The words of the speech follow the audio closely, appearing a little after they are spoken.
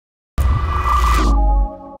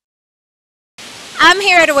I'm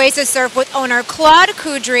here at Oasis Surf with owner Claude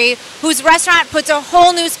Coudry, whose restaurant puts a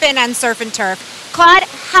whole new spin on surf and turf. Claude,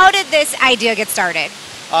 how did this idea get started?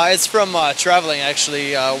 It's from traveling,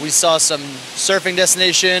 actually. We saw some surfing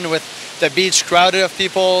destination with the beach crowded of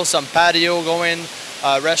people, some patio going,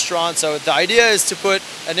 restaurant. So the idea is to put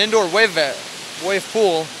an indoor wave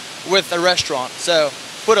pool with a restaurant. So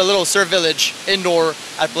put a little surf village indoor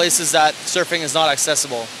at places that surfing is not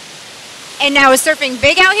accessible. And now is surfing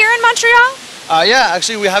big out here in Montreal? Yeah,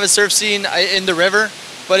 actually we have a surf scene in the river,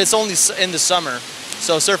 but it's only in the summer.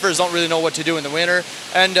 So surfers don't really know what to do in the winter.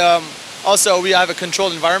 And also we have a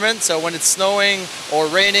controlled environment, so when it's snowing or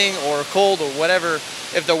raining or cold or whatever,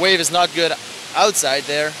 if the wave is not good outside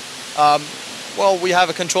there, well, we have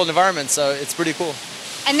a controlled environment, so it's pretty cool.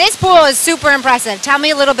 And this pool is super impressive. Tell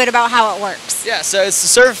me a little bit about how it works. Yeah, so it's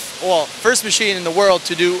the first machine in the world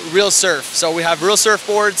to do real surf. So we have real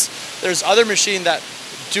surfboards. There's other machines that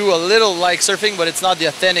do a little like surfing, but it's not the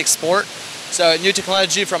authentic sport. So new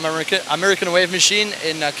technology from American Wave Machine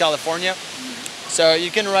in California. So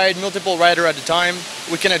you can ride multiple rider at a time.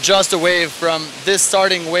 We can adjust the wave from this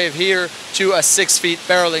starting wave here to a 6 feet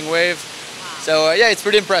barreling wave. So yeah, it's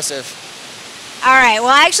pretty impressive. All right, well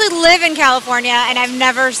I actually live in California and I've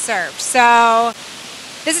never surfed. So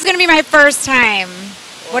this is gonna be my first time.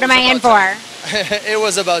 What am I in for? It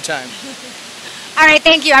was about time. All right,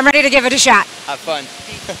 thank you. I'm ready to give it a shot. Have fun.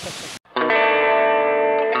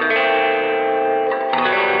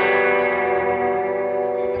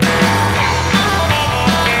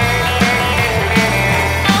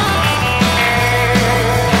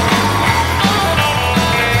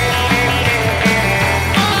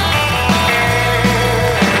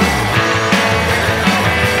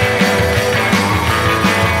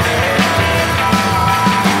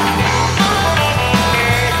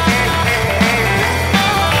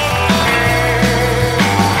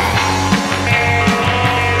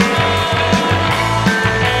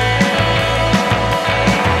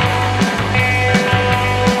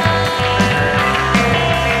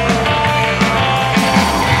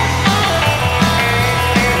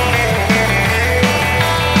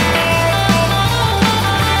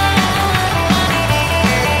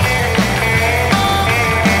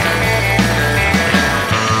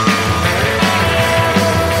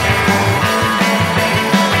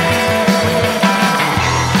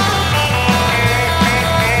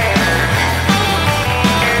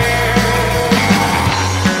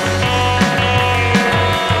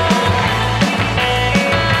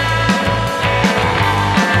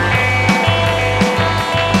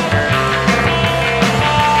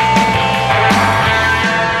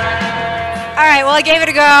 Well, I gave it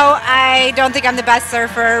a go. I don't think I'm the best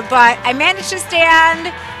surfer, but I managed to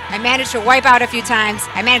stand. I managed to wipe out a few times.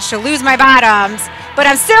 I managed to lose my bottoms, but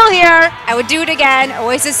I'm still here. I would do it again.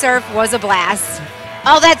 Oasis Surf was a blast.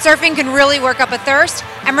 All that surfing can really work up a thirst.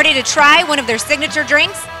 I'm ready to try one of their signature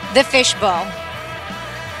drinks, the fishbowl.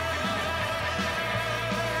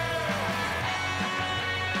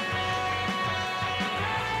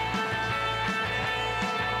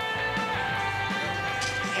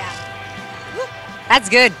 That's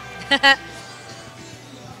good.